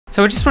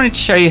So I just wanted to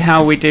show you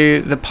how we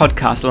do the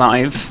podcast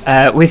live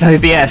with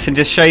OBS and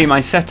just show you my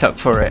setup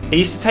for it. It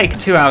used to take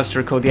 2 hours to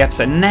record the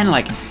episode, and then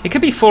it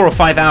could be 4 or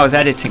 5 hours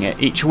editing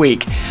it each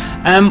week.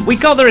 We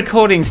got the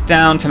recordings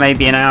down to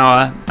maybe an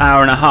hour,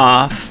 hour and a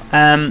half,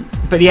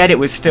 but the edit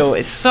was still,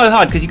 it's so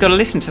hard because you've got to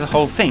listen to the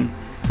whole thing.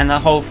 And the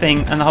whole thing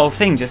and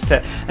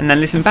then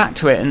listen back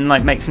to it and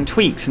make some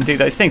tweaks and do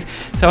those things.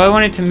 So I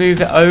wanted to move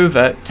it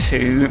over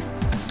to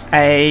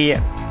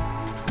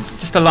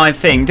just a live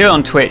thing, do it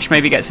on Twitch,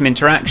 maybe get some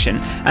interaction,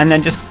 and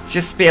then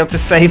just be able to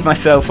save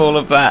myself all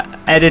of that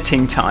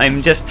editing time.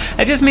 It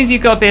just means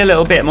you've got to be a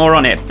little bit more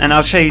on it, and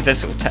I'll show you the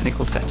sort of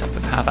technical setup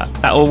of how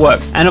that all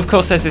works. And of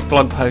course there's this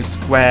blog post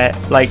where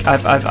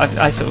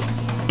I sort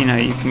of, you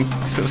can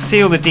sort of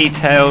see all the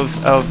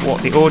details of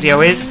what the audio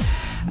is.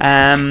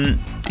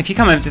 If you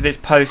come over to this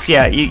post,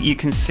 yeah, you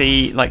can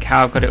see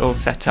how I've got it all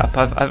set up.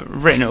 I've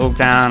written it all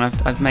down.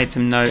 I've made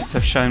some notes.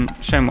 I've shown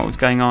what was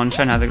going on,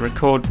 shown how the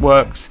record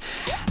works,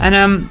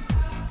 and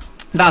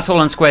that's all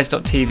on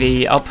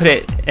squares.tv. I'll put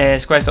it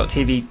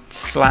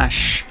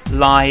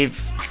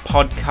squares.tv/live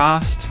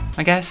podcast,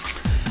 I guess.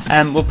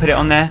 We'll put it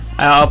on there.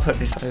 I'll put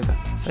this over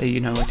so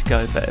you know where to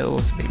go, but it'll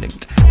also be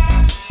linked.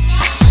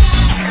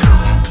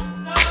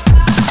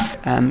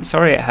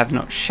 Sorry, I have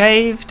not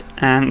shaved,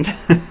 and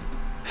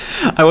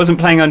I wasn't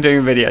planning on doing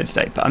a video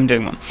today, but I'm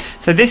doing one.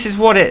 So this is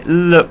what it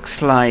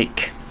looks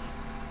like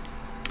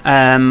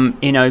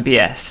in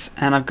OBS,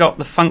 and I've got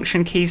the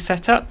function keys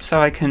set up so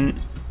I can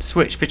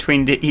switch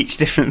between each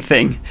different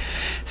thing.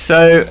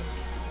 So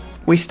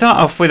we start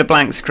off with a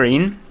blank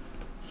screen,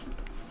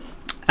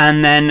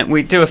 and then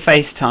we do a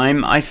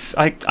FaceTime. I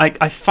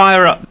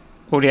fire up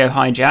Audio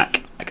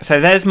Hijack.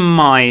 So there's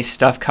my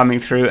stuff coming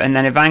through, and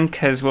then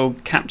Ivanka's will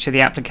capture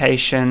the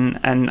application,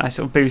 and I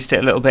sort of boost it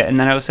a little bit, and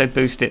then I also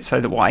boost it so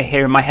that what I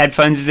hear in my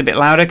headphones is a bit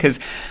louder, because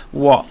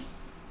what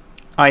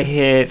I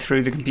hear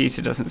through the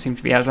computer doesn't seem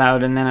to be as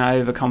loud, and then I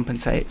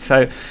overcompensate.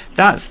 So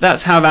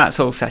that's how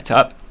that's all set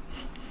up.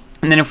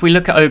 And then if we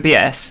look at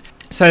OBS,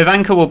 so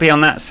Ivanka will be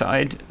on that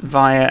side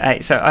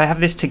via so I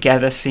have this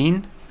together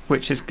scene,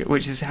 which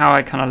is how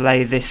I kind of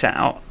lay this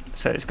out.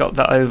 So it's got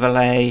the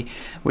overlay,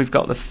 we've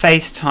got the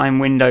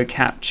FaceTime window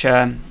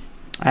capture,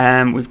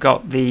 we've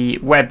got the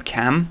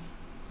webcam,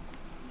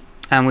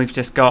 and we've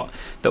just got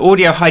the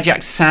Audio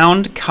Hijack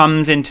sound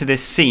comes into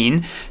this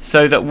scene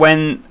so that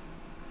when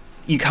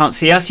you can't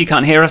see us, you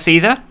can't hear us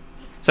either.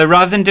 So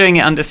rather than doing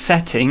it under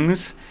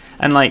settings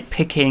and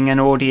picking an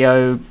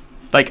audio,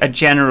 a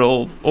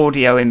general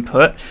audio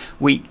input,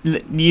 we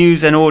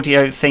use an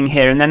audio thing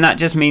here, and then that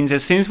just means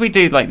as soon as we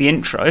do the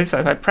intro, so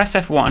if I press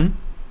F1,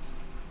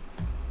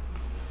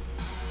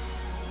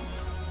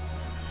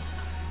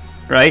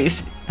 right,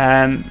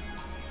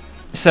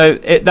 so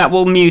that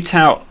will mute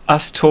out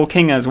us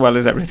talking as well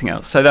as everything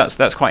else. So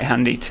that's quite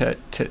handy to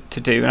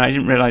do, and I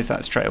didn't realise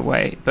that straight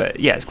away, but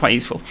yeah, it's quite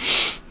useful.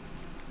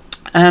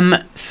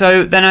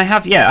 So then I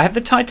have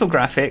the title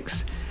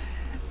graphics,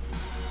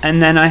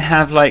 and then I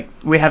have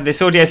we have this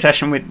audio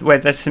session where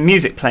there's some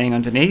music playing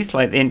underneath,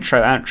 the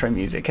intro outro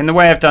music, and the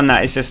way I've done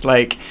that is just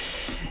we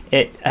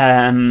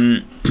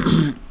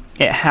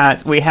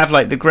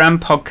have the Grand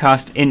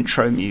Podcast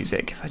intro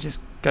music. If I just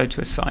go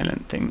to a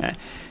silent thing there,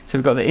 so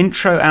we've got the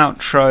intro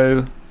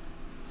outro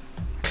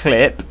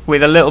clip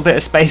with a little bit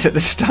of space at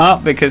the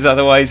start, because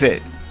otherwise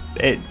it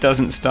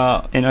doesn't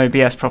start in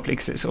OBS properly,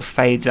 because it sort of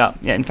fades up.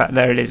 Yeah, in fact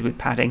there it is with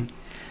padding.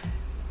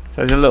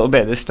 So there's a little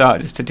bit at the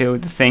start just to deal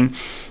with the thing,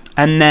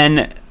 and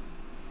then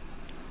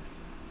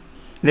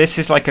this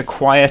is a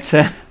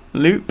quieter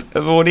loop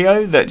of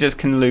audio that just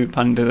can loop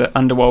under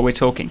while we're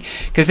talking,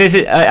 because this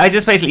is I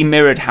just basically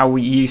mirrored how I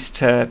used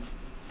to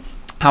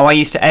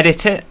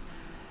edit it,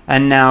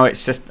 and now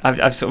it's just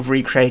I've sort of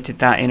recreated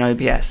that in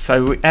OBS.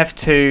 So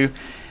F2,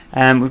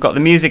 we've got the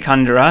music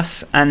under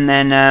us, and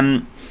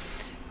then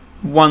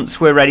once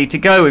we're ready to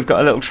go, we've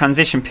got a little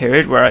transition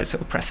period where I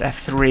sort of press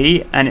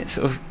F3, and it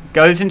sort of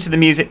goes into the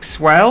music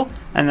swell,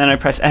 and then I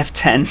press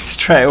F10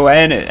 straight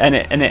away, and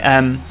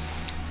it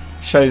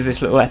shows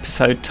this little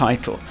episode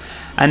title.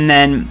 And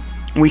then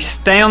we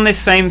stay on this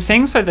same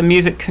thing so the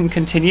music can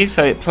continue,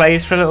 so it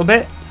plays for a little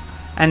bit,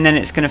 and then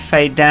it's going to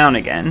fade down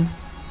again.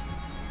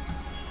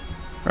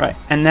 Right,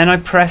 and then I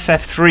press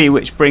F3,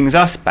 which brings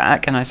us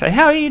back, and I say,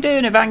 "How are you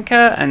doing,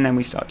 Ivanka?" And then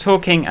we start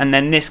talking, and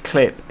then this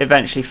clip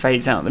eventually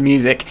fades out the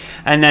music,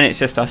 and then it's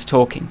just us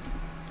talking.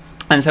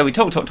 And so we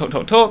talk.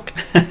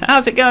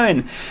 How's it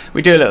going?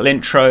 We do a little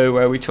intro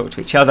where we talk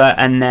to each other,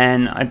 and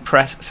then I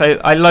press,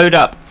 so I load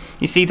up.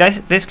 You see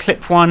this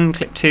clip 1,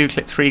 clip 2,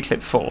 clip 3,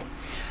 clip 4.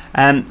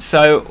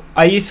 So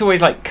I used to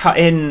always cut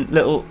in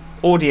little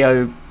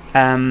audio,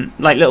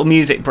 little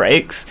music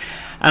breaks.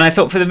 And I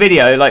thought for the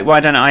video, why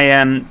don't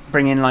I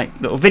bring in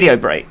little video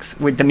breaks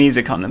with the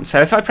music on them?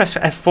 So if I press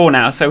F4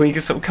 now, so we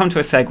can sort of come to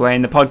a segue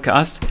in the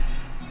podcast.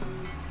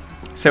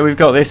 So we've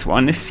got this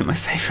one. This is my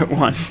favourite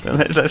one.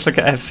 But let's look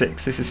at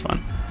F6. This is fun.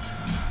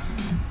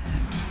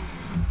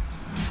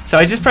 So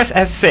I just press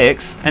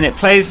F6 and it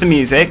plays the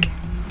music.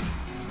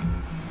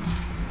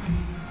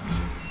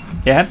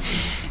 Yeah.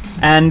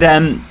 And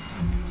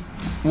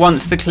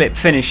once the clip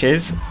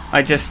finishes,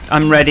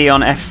 I'm ready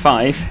on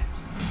F5.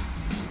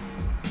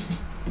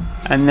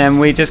 And then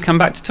we just come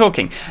back to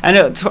talking. And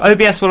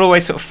OBS will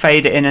always sort of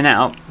fade it in and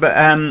out. But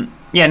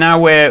yeah, now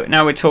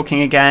we're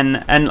talking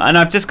again, and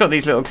I've just got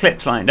these little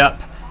clips lined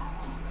up.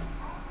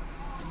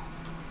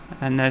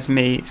 And there's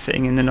me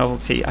sitting in the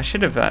novelty. I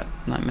should have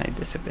made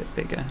this a bit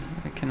bigger.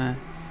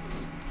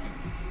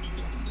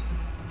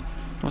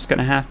 What's going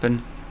to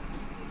happen?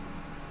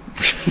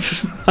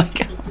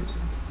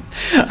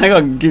 I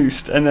got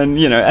goosed, and then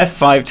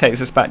F5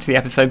 takes us back to the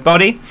episode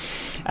body.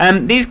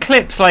 These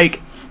clips,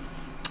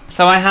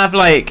 so I have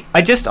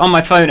I just on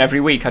my phone every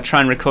week I try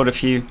and record a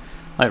few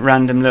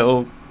random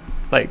little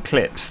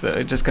clips that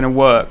are just going to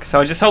work. So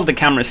I just hold the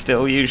camera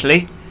still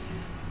usually,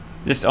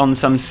 just on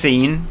some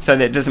scene, so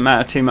that it doesn't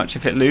matter too much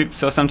if it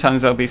loops. Or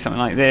sometimes there'll be something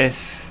like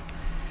this,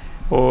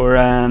 or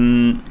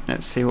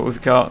let's see what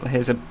we've got.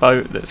 Here's a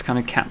boat that's kind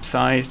of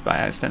capsized by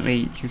accidentally.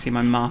 You can see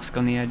my mask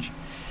on the edge.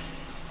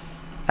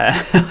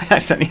 I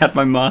accidentally had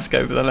my mask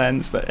over the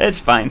lens, but it's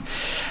fine.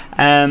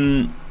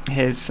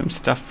 Here's some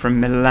stuff from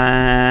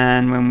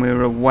Milan when we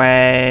were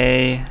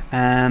away,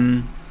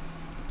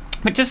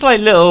 but just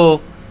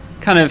little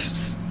kind of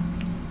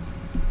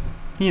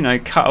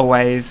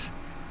cutaways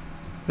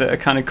that are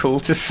kind of cool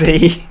to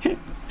see.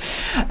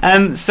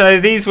 So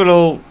these will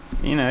all,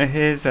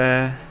 here's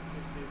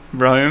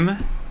Rome,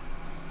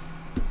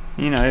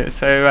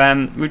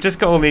 so we've just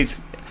got all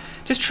these,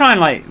 just try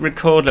and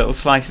record little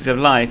slices of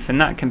life, and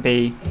that can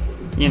be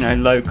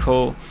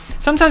local.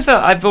 Sometimes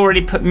I've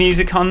already put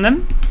music on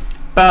them,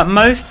 but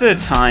most of the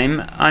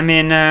time I'm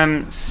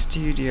in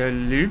Studio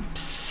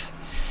Loops.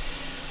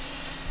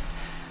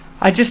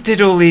 I just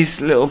did all these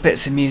little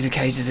bits of music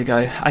ages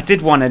ago. I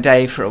did one a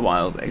day for a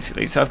while,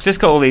 basically. So I've just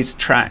got all these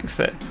tracks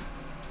that...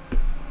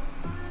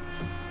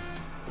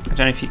 I don't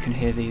know if you can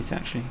hear these,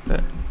 actually.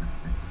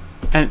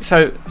 And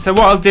so what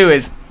I'll do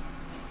is,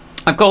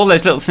 I've got all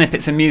those little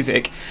snippets of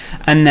music,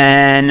 and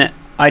then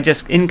I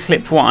just, in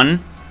clip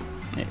one,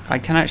 I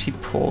can actually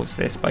pause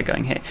this by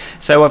going here.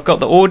 So I've got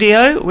the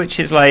audio, which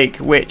is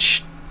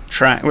which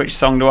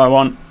song do I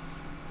want?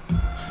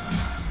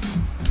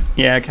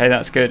 Yeah, okay,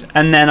 that's good.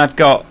 And then I've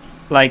got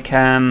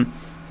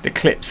the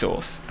clip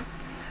source.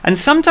 And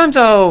sometimes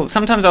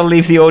I'll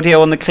leave the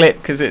audio on the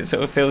clip because it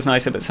sort of feels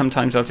nicer, but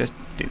sometimes I'll just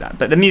do that.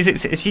 But the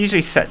music is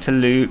usually set to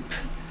loop.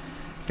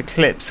 The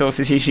clip source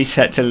is usually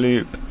set to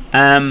loop.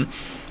 And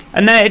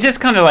then it just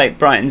kind of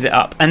brightens it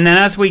up. And then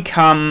as we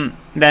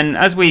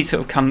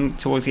sort of come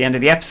towards the end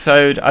of the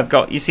episode, I've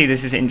got, you see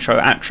this is intro,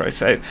 outro,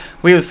 so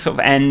we'll sort of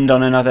end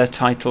on another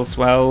title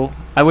swell.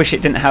 I wish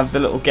it didn't have the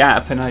little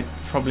gap, and I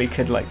probably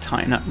could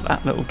tighten up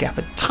that little gap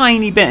a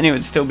tiny bit and it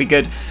would still be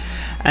good.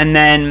 And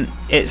then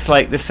it's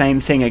the same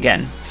thing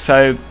again.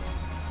 So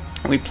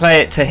we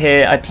play it to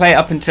here, I play it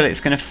up until it's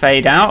going to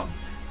fade out,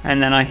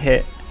 and then I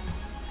hit,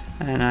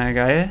 and I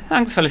go,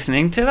 thanks for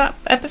listening to that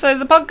episode of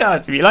the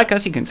podcast. If you like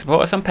us, you can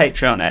support us on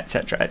Patreon,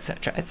 etc,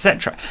 etc,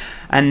 etc.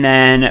 And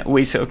then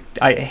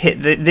I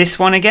hit this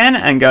one again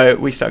and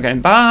we start going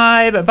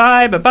bye, bye,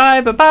 bye, bye,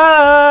 bye, bye,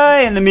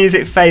 bye, and the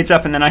music fades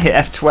up, and then I hit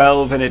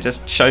F12 and it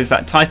just shows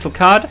that title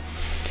card.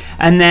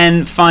 And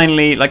then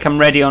finally, I'm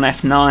ready on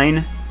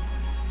F9,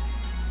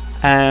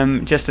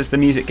 just as the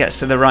music gets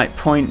to the right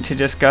point to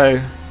just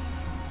go.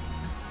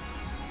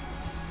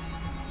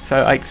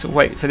 So I sort of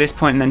wait for this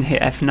point and then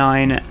hit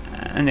F9,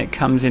 and it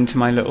comes into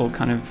my little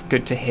kind of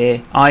good to hear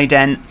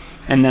ident,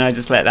 and then I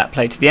just let that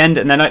play to the end,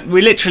 and then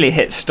we literally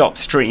hit stop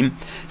stream.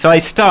 So I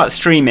start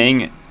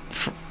streaming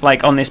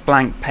on this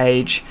blank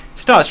page,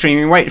 start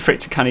streaming, wait for it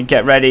to kind of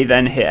get ready,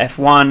 then hit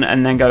F1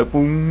 and then go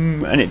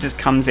boom, and it just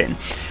comes in,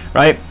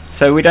 right?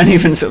 So we don't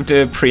even sort of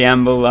do a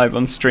preamble live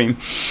on stream.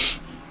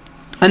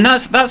 And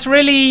that's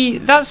really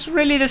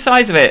the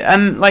size of it.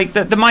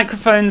 The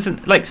microphones,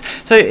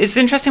 so it's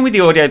interesting with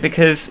the audio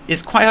because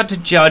it's quite hard to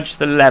judge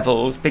the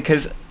levels,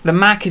 because the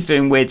Mac is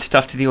doing weird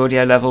stuff to the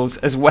audio levels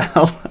as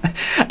well.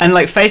 And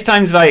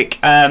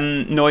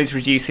FaceTime's noise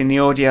reducing the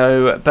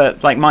audio,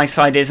 but my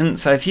side isn't.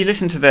 So if you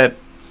listen to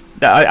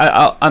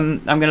I'm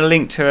going to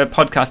link to a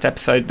podcast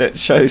episode that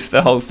shows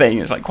the whole thing.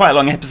 It's quite a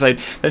long episode.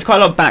 There's quite a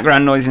lot of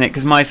background noise in it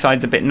because my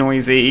side's a bit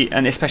noisy,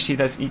 and especially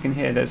you can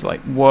hear there's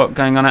work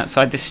going on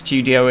outside. The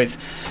studio is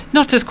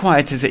not as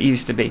quiet as it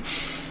used to be.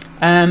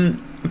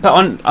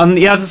 But on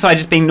the other side,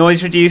 it's being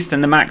noise reduced,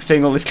 and the Mac's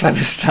doing all this clever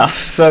stuff.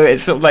 So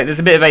it's sort of there's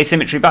a bit of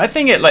asymmetry, but I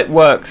think it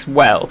works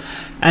well.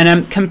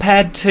 And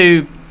compared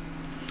to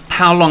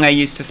how long I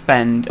used to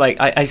spend,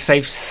 I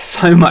save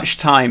so much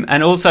time,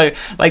 and also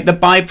the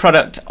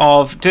byproduct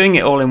of doing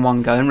it all in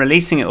one go and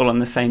releasing it all on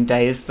the same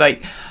day is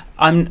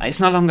it's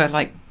no longer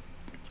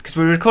because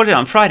we recorded it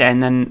on Friday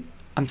and then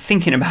I'm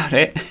thinking about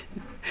it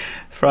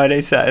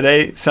Friday,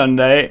 Saturday,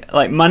 Sunday.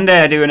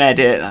 Monday I do an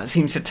edit that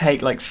seems to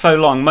take so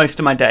long, most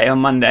of my day on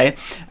Monday,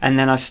 and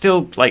then I've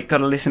still got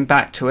to listen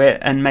back to it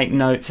and make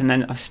notes, and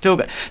then I've still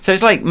got, so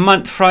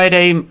it's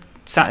Friday,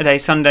 Saturday,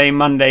 Sunday,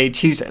 Monday,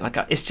 Tuesday,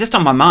 it's just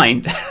on my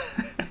mind.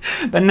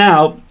 But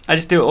now I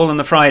just do it all on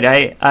the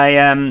Friday.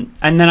 And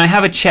then I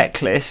have a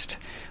checklist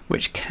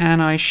which can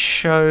I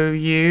show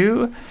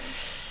you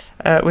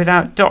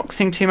without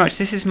doxing too much.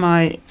 This is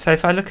my, so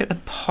if I look at the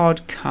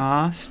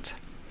podcast,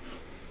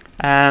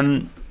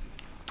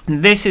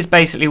 this is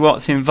basically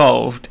what's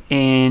involved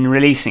in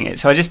releasing it.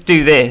 So I just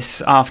do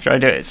this after I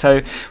do it.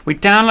 So we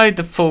download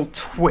the full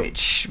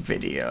Twitch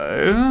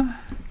video,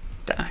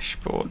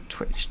 dashboard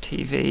Twitch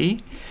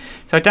TV.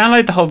 So I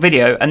download the whole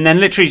video and then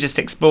literally just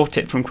export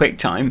it from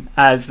QuickTime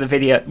as the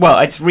video. Well,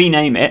 I just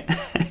rename it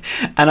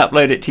and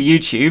upload it to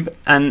YouTube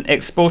and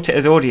export it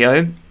as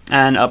audio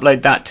and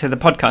upload that to the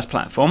podcast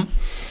platform.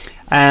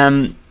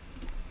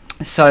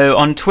 So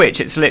on Twitch,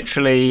 it's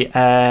literally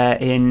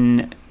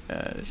in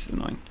this is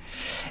annoying.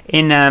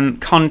 In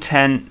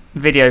content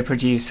video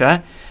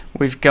producer,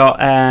 we've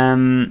got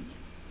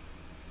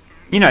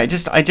you know, I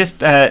just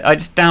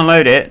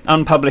download it,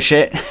 unpublish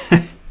it.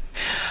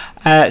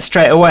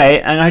 Straight away,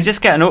 and I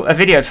just get a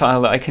video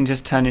file that I can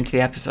just turn into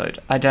the episode.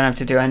 I don't have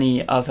to do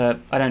any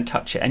other, I don't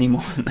touch it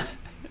anymore than that.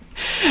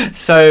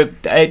 So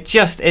it's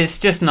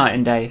just night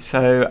and day.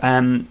 So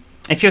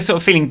if you're sort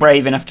of feeling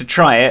brave enough to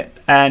try it,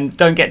 and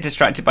don't get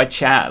distracted by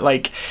chat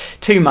like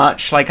too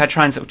much, like I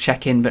try and sort of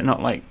check in, but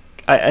not like,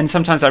 and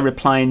sometimes I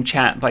reply in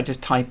chat by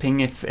just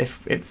typing if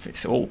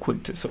it's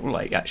awkward to sort of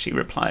like actually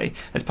reply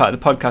as part of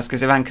the podcast,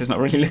 because Ivanka's not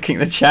really looking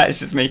at the chat, it's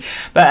just me.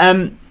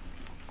 But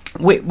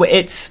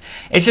it's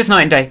just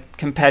night and day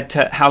compared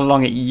to how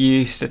long it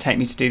used to take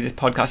me to do this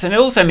podcast. And it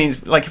also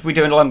means, like, if we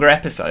do a longer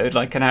episode,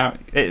 like an hour,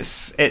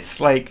 it's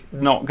like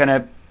not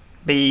gonna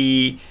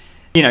be,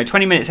 you know,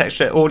 20 minutes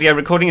extra audio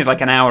recording is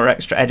like an hour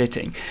extra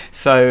editing.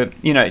 So,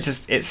 you know,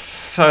 it's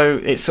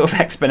sort of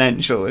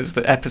exponential as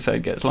the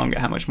episode gets longer,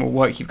 how much more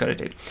work you've got to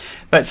do.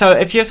 But so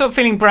if you're sort of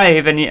feeling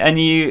brave and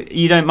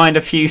you don't mind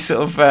a few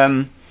sort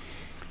of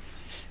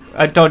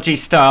a dodgy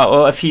start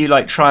or a few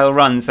like trial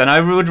runs, then I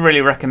would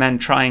really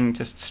recommend trying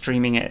just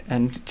streaming it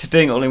and just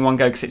doing it all in one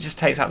go, because it just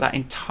takes out that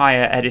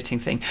entire editing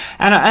thing.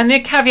 And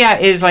the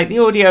caveat is, like, the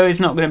audio is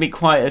not going to be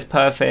quite as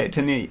perfect,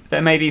 and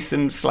there may be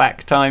some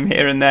slack time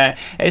here and there.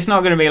 It's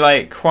not going to be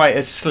like quite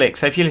as slick.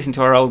 So if you listen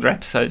to our older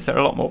episodes, they're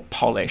a lot more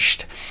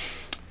polished.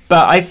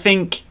 But I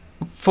think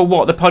for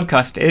what the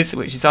podcast is,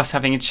 which is us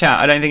having a chat,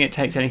 I don't think it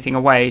takes anything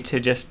away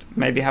to just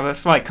maybe have a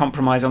slight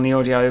compromise on the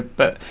audio,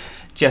 but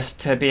just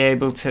to be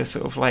able to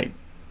sort of like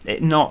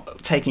it not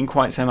taking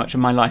quite so much of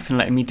my life and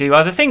letting me do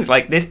other things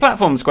like this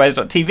platform,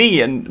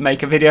 squares.tv, and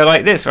make a video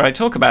like this where I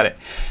talk about it.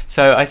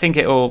 So I think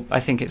it's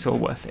all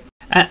worth it.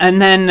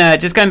 And then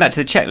just going back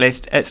to the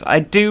checklist,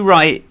 I do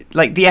write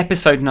like the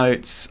episode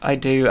notes. I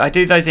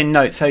do those in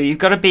notes. So you've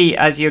got to be,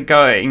 as you're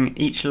going,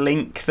 each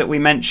link that we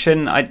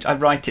mention, I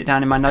write it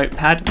down in my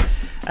notepad,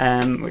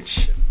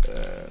 which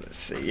let's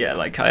see, yeah,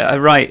 like I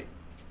write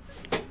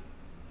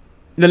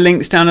the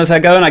links down as I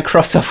go, and I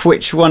cross off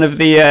which one of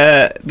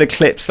the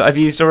clips that I've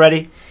used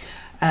already,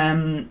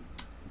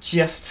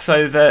 just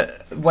so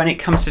that when it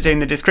comes to doing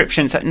the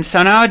descriptions.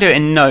 So now I do it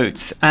in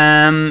notes,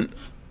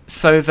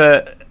 so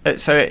that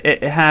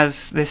it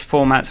has this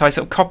format. So I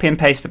sort of copy and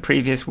paste the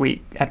previous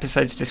week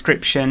episode's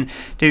description,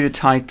 do the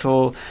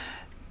title,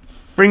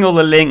 bring all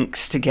the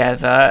links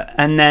together,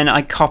 and then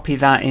I copy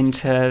that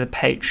into the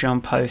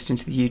Patreon post,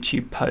 into the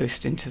YouTube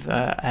post, into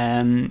the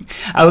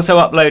I also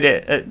upload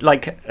it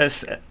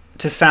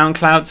to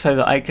SoundCloud, so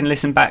that I can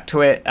listen back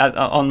to it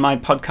on my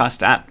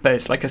podcast app, but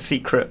it's like a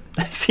secret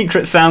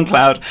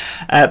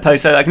SoundCloud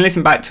post, so that I can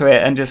listen back to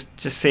it and just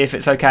see if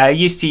it's okay. I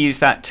used to use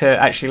that to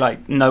actually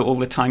like note all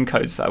the time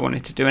codes that I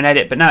wanted to do and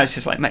edit, but now it's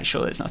just like make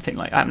sure there's nothing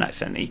like I haven't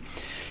accidentally,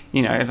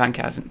 you know,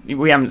 Ivanka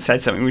we haven't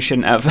said something we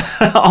shouldn't have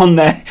on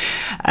there.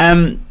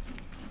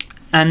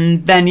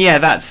 And then yeah,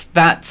 that's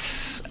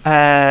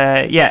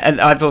yeah. And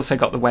I've also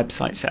got the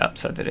website set up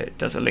so that it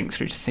does a link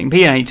through to the thing, but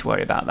you don't need to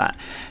worry about that.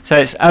 So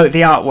it's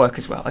the artwork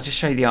as well. I'll just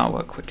show you the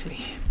artwork quickly.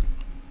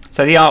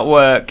 So the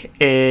artwork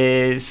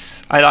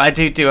is I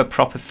do a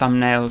proper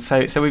thumbnail.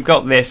 So we've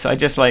got this. I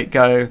just like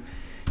go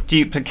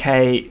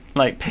duplicate,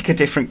 like pick a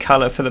different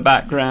color for the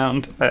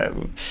background,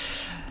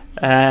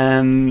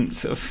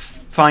 sort of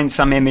find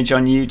some image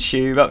on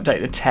YouTube,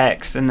 update the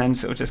text, and then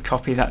sort of just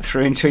copy that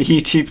through into a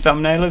YouTube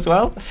thumbnail as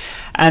well.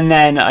 And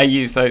then I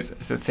use those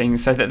as the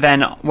things so that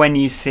then when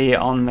you see it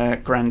on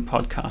the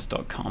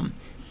grandpodcast.com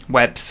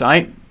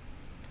website,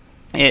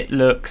 it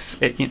looks,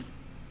 yeah,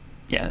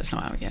 that's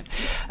not out yet.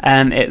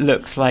 It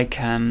looks like,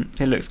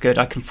 it looks good.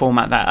 I can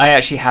format that. I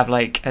actually have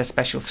like a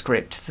special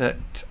script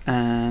that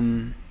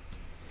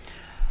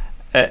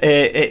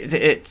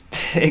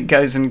it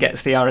goes and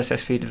gets the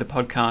RSS feed of the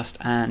podcast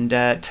and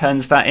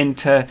turns that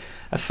into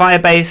a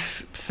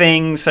Firebase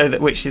thing, so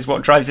that which is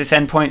what drives this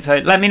endpoint. So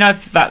let me know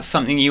if that's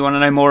something you want to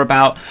know more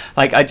about.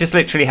 Like I just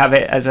literally have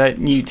it as a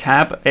new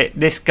tab.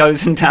 This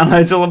goes and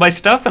downloads all of my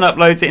stuff and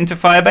uploads it into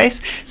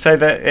Firebase, so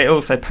that it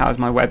also powers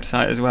my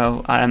website as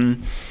well.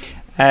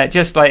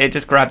 Just like it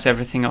just grabs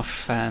everything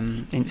off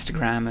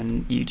Instagram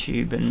and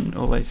YouTube and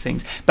all those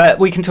things. But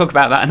we can talk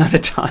about that another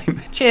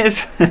time.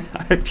 Cheers.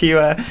 I hope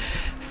you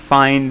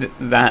find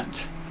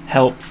that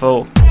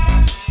helpful.